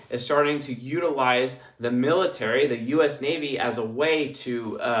unwittingly is starting to utilize the military, the U.S. Navy, as a way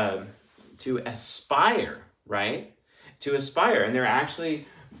to aspire, right? To aspire. And they're actually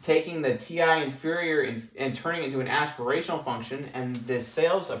taking the TI inferior and turning it into an aspirational function, and this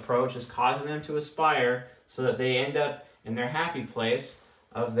sales approach is causing them to aspire so that they end up in their happy place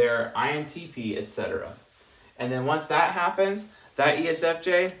of their INTP, etc. And then once that happens, that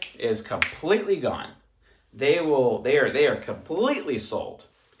ESFJ is completely gone. They are completely sold.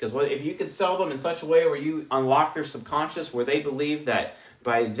 Because if you can sell them in such a way where you unlock their subconscious, where they believe that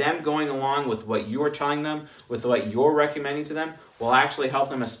by them going along with what you're telling them, with what you're recommending to them, will actually help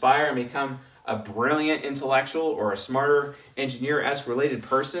them aspire and become a brilliant intellectual or a smarter engineer-esque related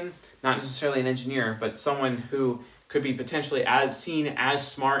person. Not necessarily an engineer, but someone who could be potentially seen as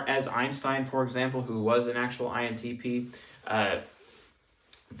smart as Einstein, for example, who was an actual INTP.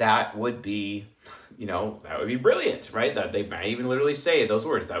 That would be, that would be brilliant, right? That they might even literally say those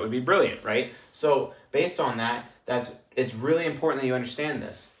words. That would be brilliant, right? So based on that, it's really important that you understand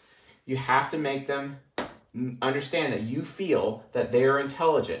this. You have to make them understand that you feel that they are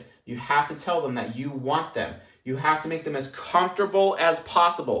intelligent. You have to tell them that you want them. You have to make them as comfortable as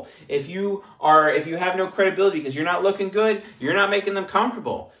possible. If you have no credibility because you're not looking good, you're not making them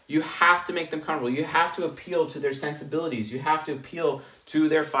comfortable. You have to make them comfortable. You have to appeal to their sensibilities. You have to appeal to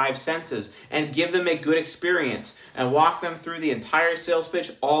their 5 senses and give them a good experience and walk them through the entire sales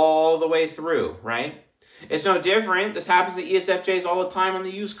pitch all the way through, right? It's no different. This happens to ESFJs all the time on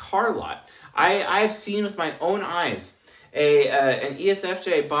the used car lot. I've seen with my own eyes an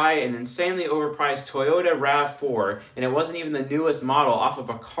ESFJ buy an insanely overpriced Toyota RAV4, and it wasn't even the newest model off of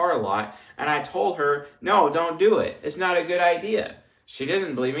a car lot, and I told her, no, don't do it. It's not a good idea. She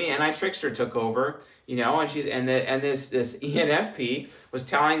didn't believe me, and Trickster took over, and this ENFP was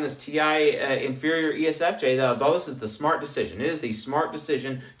telling this TI inferior ESFJ that this is the smart decision. It is the smart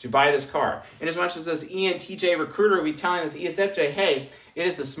decision to buy this car. And as much as this ENTJ recruiter would be telling this ESFJ, hey, it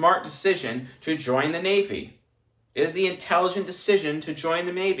is the smart decision to join the Navy. It is the intelligent decision to join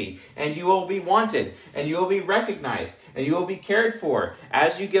the Navy, and you will be wanted, and you will be recognized, and you will be cared for.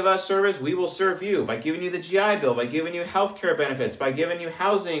 As you give us service, we will serve you by giving you the GI Bill, by giving you health care benefits, by giving you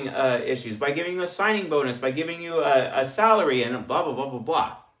housing issues, by giving you a signing bonus, by giving you a salary, and blah, blah, blah, blah,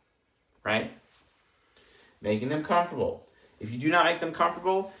 blah. Right? Making them comfortable. If you do not make them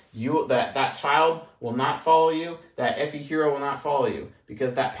comfortable, that child will not follow you, that FE hero will not follow you,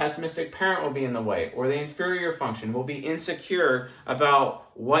 because that pessimistic parent will be in the way, or the inferior function will be insecure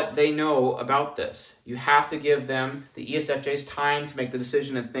about what they know about this. You have to give them, the ESFJs, time to make the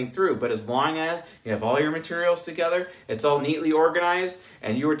decision and think through. But as long as you have all your materials together, it's all neatly organized,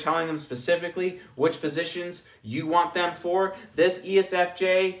 and you are telling them specifically which positions you want them for, this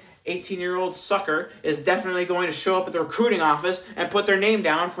ESFJ 18-year-old sucker is definitely going to show up at the recruiting office and put their name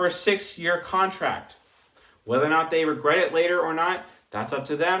down for a 6-year contract. Whether or not they regret it later or not, that's up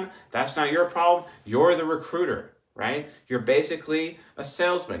to them. That's not your problem. You're the recruiter, right? You're basically a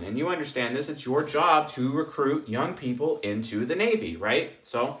salesman, and you understand this. It's your job to recruit young people into the Navy, right?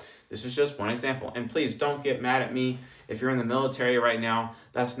 So this is just one example. And please don't get mad at me if you're in the military right now.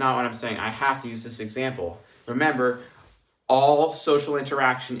 That's not what I'm saying. I have to use this example. Remember, all social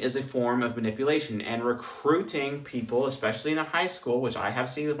interaction is a form of manipulation, and recruiting people, especially in a high school, which I have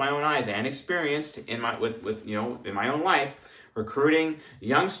seen with my own eyes and experienced in my in my own life, recruiting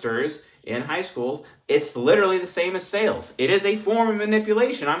youngsters in high schools, it's literally the same as sales. It is a form of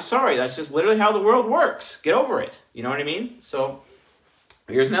manipulation. I'm sorry, that's just literally how the world works. Get over it. You know what I mean? So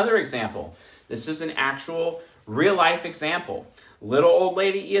here's another example. This is an actual real life example. Little old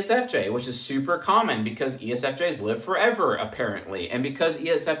lady ESFJ, which is super common because ESFJs live forever, apparently. And because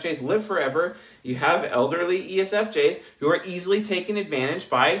ESFJs live forever, you have elderly ESFJs who are easily taken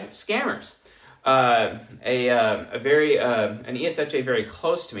advantage by scammers. An ESFJ very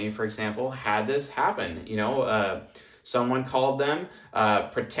close to me, for example, had this happen. Someone called them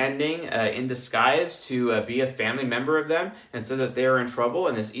pretending in disguise to be a family member of them and said that they were in trouble.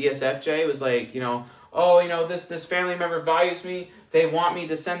 And this ESFJ was like, this family member values me. They want me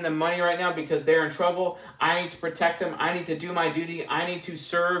to send them money right now because they're in trouble. I need to protect them. I need to do my duty. I need to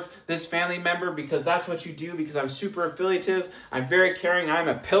serve this family member because that's what you do, because I'm super affiliative. I'm very caring. I'm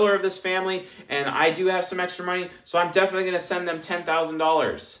a pillar of this family, and I do have some extra money, so I'm definitely going to send them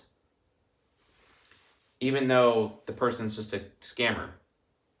 $10,000. Even though the person's just a scammer.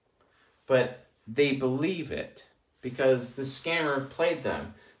 But they believe it because the scammer played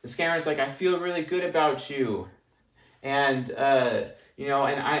them. The scammer's like, I feel really good about you, and and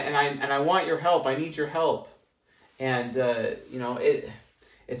I want your help. I need your help, and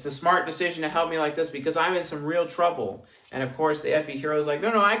it's a smart decision to help me like this because I'm in some real trouble. And of course, the FE hero is like,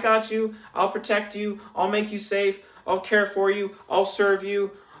 no, I got you. I'll protect you. I'll make you safe. I'll care for you. I'll serve you.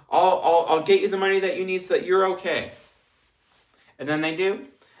 I'll get you the money that you need so that you're okay. And then they do,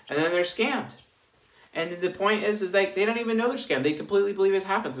 and then they're scammed. And the point is they don't even know they're scammed. They completely believe it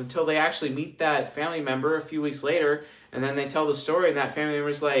happens until they actually meet that family member a few weeks later, and then they tell the story, and that family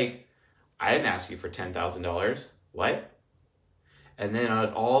member's like, I didn't ask you for $10,000. What? And then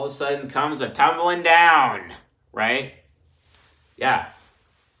all of a sudden comes a tumbling down, right? Yeah.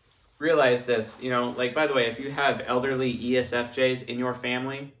 realize this, like, by the way, if you have elderly ESFJs in your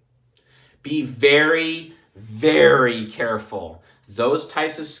family, be very, very careful. Those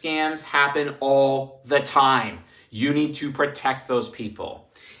types of scams happen all the time. You need to protect those people.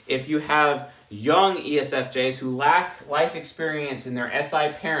 If you have young ESFJs who lack life experience in their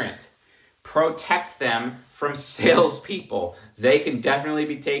SI parent, protect them from salespeople. They can definitely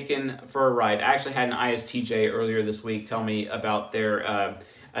be taken for a ride. I actually had an ISTJ earlier this week tell me about their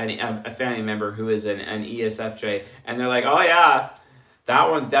a family member who is an ESFJ, and they're like, oh yeah,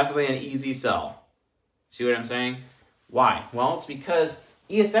 that one's definitely an easy sell. See what I'm saying? Why? Well, it's because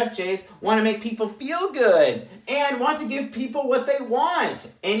ESFJs want to make people feel good and want to give people what they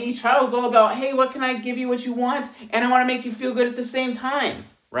want. And E-Child's all about, hey, what can I give you what you want? And I want to make you feel good at the same time,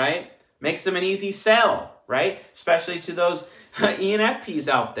 right? Makes them an easy sell, right? Especially to those ENFPs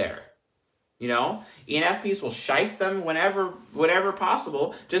out there. ENFPs will shice them whenever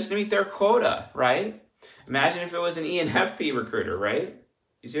possible just to meet their quota, right? Imagine if it was an ENFP recruiter, right?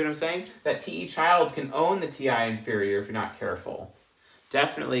 You see what I'm saying? That TE child can own the TI inferior if you're not careful.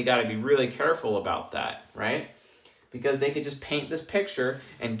 Definitely got to be really careful about that, right? Because they could just paint this picture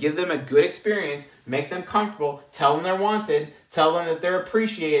and give them a good experience, make them comfortable, tell them they're wanted, tell them that they're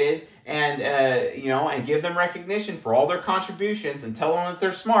appreciated, and and give them recognition for all their contributions, and tell them that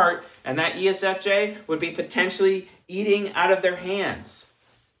they're smart, and that ESFJ would be potentially eating out of their hands.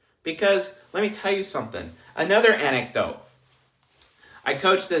 Because let me tell you something. Another anecdote. I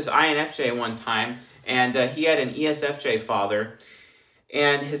coached this INFJ one time, and he had an ESFJ father.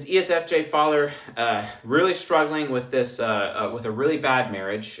 And his ESFJ father, really struggling with this, with a really bad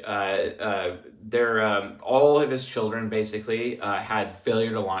marriage. All of his children basically had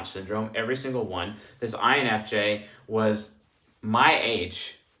failure to launch syndrome, every single one. This INFJ was my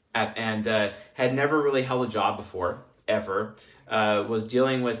age and had never really held a job before, ever. Was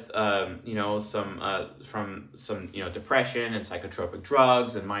dealing with some depression and psychotropic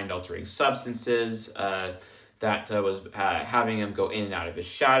drugs and mind-altering substances. That was having him go in and out of his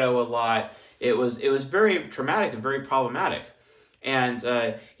shadow a lot. It was very traumatic and very problematic. And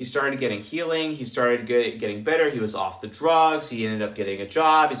he started getting healing. He started getting better. He was off the drugs. He ended up getting a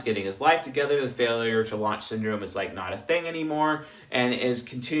job. He's getting his life together. The failure to launch syndrome is like not a thing anymore, and is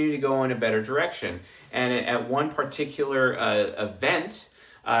continuing to go in a better direction. And at one particular event,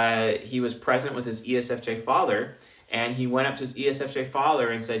 he was present with his ESFJ father, and he went up to his ESFJ father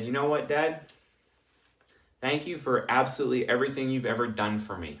and said, "You know what, Dad? Thank you for absolutely everything you've ever done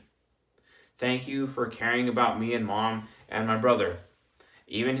for me. Thank you for caring about me and Mom and my brother,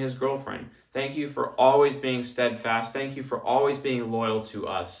 even his girlfriend. Thank you for always being steadfast. Thank you for always being loyal to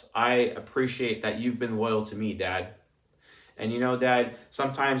us. I appreciate that you've been loyal to me, Dad. And Dad,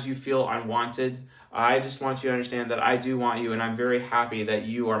 sometimes you feel unwanted. I just want you to understand that I do want you, and I'm very happy that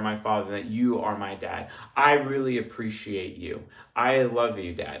you are my father, that you are my dad. I really appreciate you. I love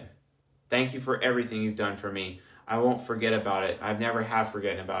you, Dad. Thank you for everything you've done for me. I won't forget about it. I've never have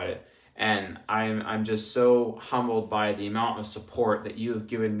forgotten about it. And I'm just so humbled by the amount of support that you have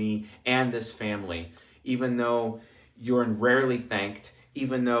given me and this family, even though you're rarely thanked,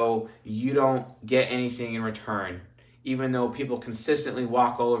 even though you don't get anything in return, even though people consistently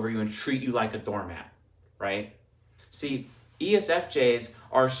walk all over you and treat you like a doormat, right? See, ESFJs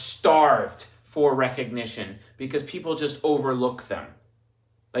are starved for recognition because people just overlook them.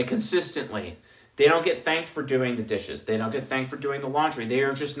 Like, consistently. They don't get thanked for doing the dishes. They don't get thanked for doing the laundry. They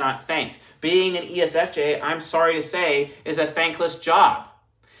are just not thanked. Being an ESFJ, I'm sorry to say, is a thankless job.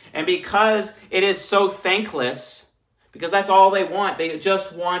 And because it is so thankless, because that's all they want, they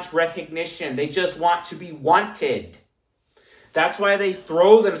just want recognition. They just want to be wanted. That's why they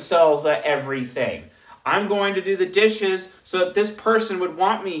throw themselves at everything. I'm going to do the dishes so that this person would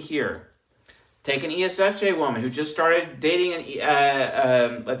want me here. Take an ESFJ woman who just started dating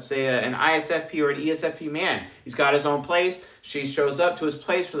let's say an ISFP or an ESFP man. He's got his own place. She shows up to his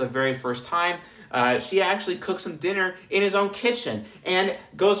place for the very first time. She actually cooks him dinner in his own kitchen and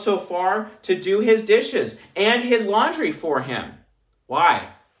goes so far to do his dishes and his laundry for him. Why?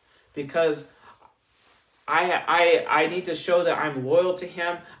 Because I need to show that I'm loyal to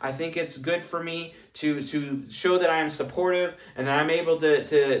him. I think it's good for me to show that I am supportive and that I'm able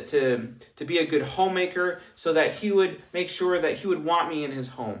to be a good homemaker, so that he would make sure that he would want me in his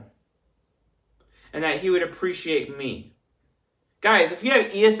home and that he would appreciate me. Guys, if you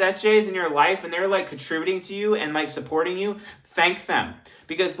have ESFJs in your life and they're like contributing to you and like supporting you, thank them.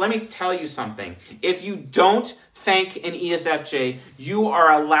 Because let me tell you something. If you don't thank an ESFJ, you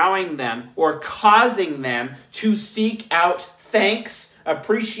are allowing them or causing them to seek out thanks,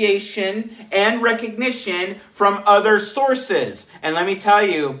 appreciation and recognition from other sources. And let me tell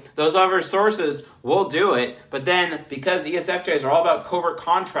you, those other sources will do it. But then because ESFJs are all about covert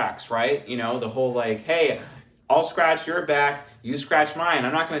contracts, right? You know, the whole like, hey, I'll scratch your back, you scratch mine.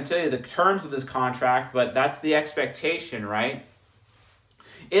 I'm not going to tell you the terms of this contract, but that's the expectation, right?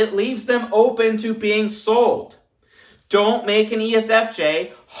 It leaves them open to being sold. Don't make an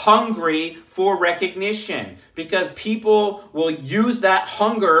ESFJ hungry for recognition, because people will use that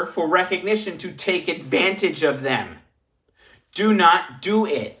hunger for recognition to take advantage of them. Do not do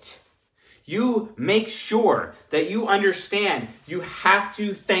it. You make sure that you understand you have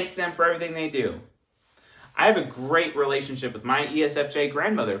to thank them for everything they do. I have a great relationship with my ESFJ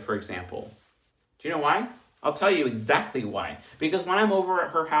grandmother, for example. Do you know why? I'll tell you exactly why. Because when I'm over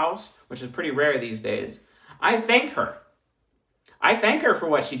at her house, which is pretty rare these days, I thank her. I thank her for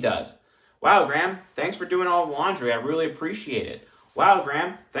what she does. Wow, Graham, thanks for doing all the laundry. I really appreciate it. Wow,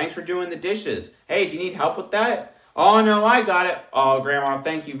 Graham, thanks for doing the dishes. Hey, do you need help with that? Oh, no, I got it. Oh, Grandma,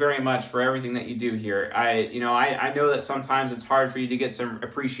 thank you very much for everything that you do here. I know that sometimes it's hard for you to get some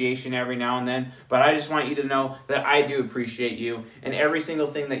appreciation every now and then, but I just want you to know that I do appreciate you. And every single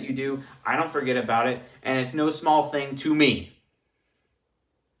thing that you do, I don't forget about it. And it's no small thing to me.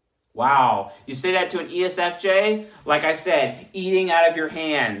 Wow. You say that to an ESFJ? Like I said, eating out of your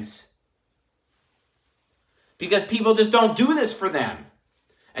hands. Because people just don't do this for them.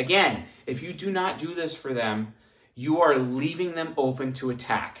 Again, if you do not do this for them, you are leaving them open to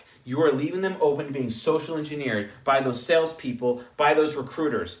attack. You are leaving them open to being social engineered by those salespeople, by those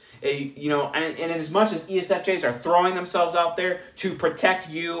recruiters. And as much as ESFJs are throwing themselves out there to protect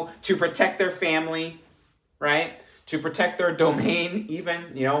you, to protect their family, right? To protect their domain,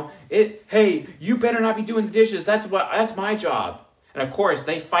 even, hey, you better not be doing the dishes. That's my job. And of course,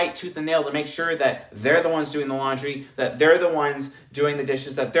 they fight tooth and nail to make sure that they're the ones doing the laundry, that they're the ones doing the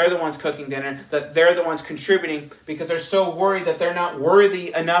dishes, that they're the ones cooking dinner, that they're the ones contributing, because they're so worried that they're not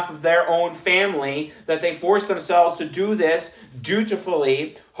worthy enough of their own family that they force themselves to do this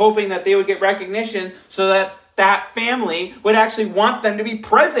dutifully, hoping that they would get recognition so that that family would actually want them to be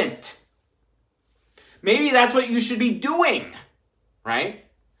present. Maybe that's what you should be doing, right?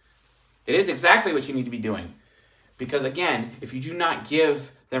 It is exactly what you need to be doing. Because again, if you do not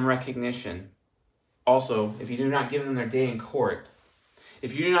give them recognition, also, if you do not give them their day in court,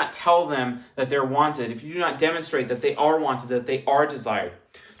 if you do not tell them that they're wanted, if you do not demonstrate that they are wanted, that they are desired,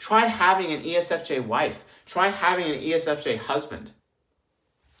 try having an ESFJ wife. Try having an ESFJ husband.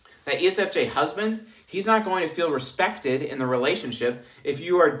 That ESFJ husband, he's not going to feel respected in the relationship if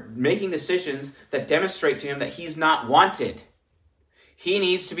you are making decisions that demonstrate to him that he's not wanted. He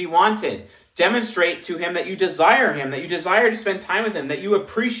needs to be wanted. Demonstrate to him that you desire him, that you desire to spend time with him, that you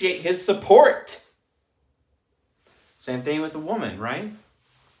appreciate his support. Same thing with a woman, right?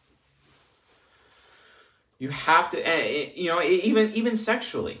 You have to, even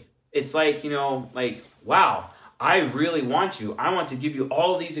sexually. It's like, wow, I really want you. I want to give you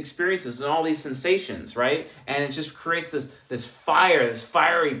all these experiences and all these sensations, right? And it just creates this fire, this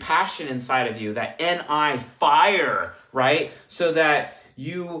fiery passion inside of you, that NI fire, right? So that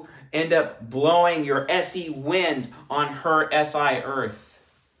you end up blowing your SE wind on her SI earth.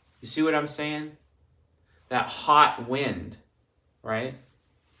 You see what I'm saying? That hot wind, right?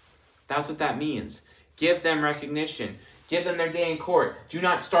 That's what that means. Give them recognition. Give them their day in court. Do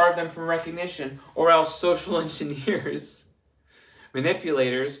not starve them from recognition, or else social engineers,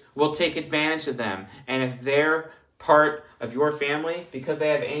 manipulators, will take advantage of them. And if they're part of your family, because they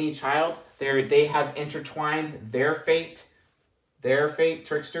have any child, they have intertwined their fate,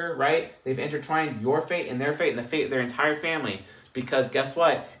 trickster, right? They've intertwined your fate and their fate and the fate of their entire family. Because guess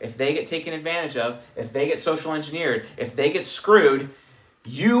what? If they get taken advantage of, if they get social engineered, if they get screwed,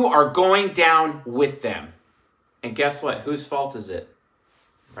 you are going down with them. And guess what? Whose fault is it?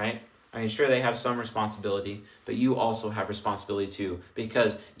 Right? I mean, sure, they have some responsibility, but you also have responsibility too,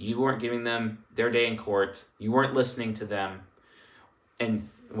 because you weren't giving them their day in court. You weren't listening to them. And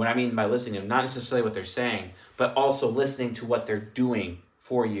what I mean by listening to them, not necessarily what they're saying, but also listening to what they're doing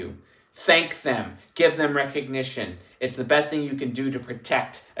for you. Thank them. Give them recognition. It's the best thing you can do to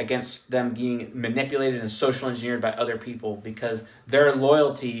protect against them being manipulated and social engineered by other people, because their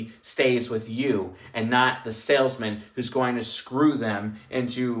loyalty stays with you and not the salesman who's going to screw them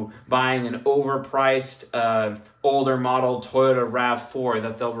into buying an overpriced older model Toyota RAV4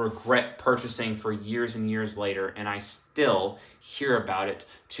 that they'll regret purchasing for years and years later. And I still hear about it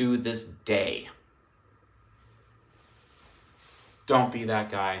to this day. Don't be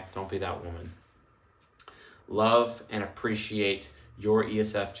that guy. Don't be that woman. Love and appreciate your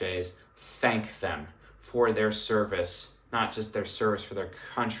ESFJs. Thank them for their service not just their service for their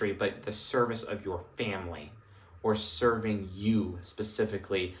country, but the service of your family, or serving you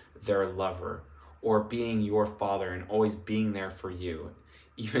specifically, their lover, or being your father and always being there for you,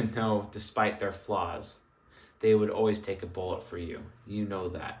 even though despite their flaws, they would always take a bullet for you. You know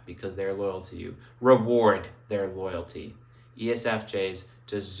that because they're loyal to you. Reward their loyalty. ESFJs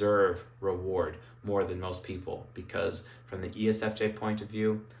deserve reward more than most people, because from the ESFJ point of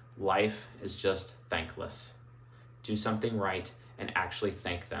view, life is just thankless. Do something right and actually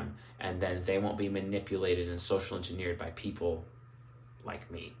thank them, and then they won't be manipulated and social engineered by people like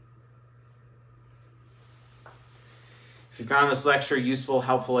me. If you found this lecture useful,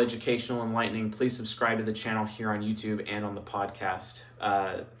 helpful, educational, enlightening, please subscribe to the channel here on YouTube and on the podcast.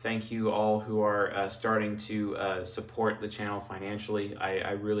 Thank you all who are starting to support the channel financially.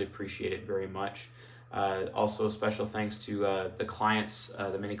 I really appreciate it very much. Also, special thanks to the clients,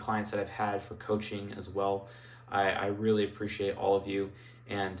 the many clients that I've had for coaching as well. I really appreciate all of you,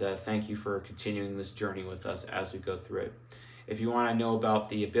 and thank you for continuing this journey with us as we go through it. If you want to know about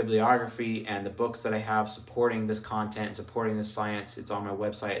the bibliography and the books that I have supporting this content, supporting this science, it's on my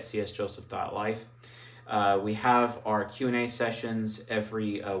website at csjoseph.life. We have our Q&A sessions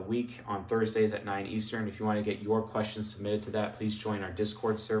every week on Thursdays at 9 Eastern. If you want to get your questions submitted to that, please join our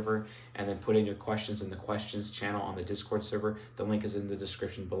Discord server and then put in your questions in the questions channel on the Discord server. The link is in the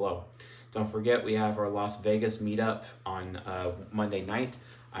description below. Don't forget, we have our Las Vegas meetup on Monday night.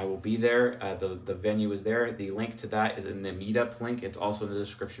 I will be there. The venue is there. The link to that is in the meetup link. It's also in the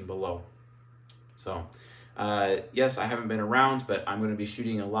description below. So, yes, I haven't been around, but I'm going to be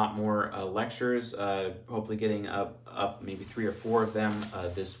shooting a lot more lectures, hopefully getting up maybe 3 or 4 of them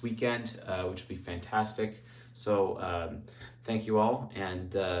this weekend, which would be fantastic. So, thank you all,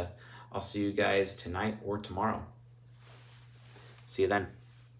 and I'll see you guys tonight or tomorrow. See you then.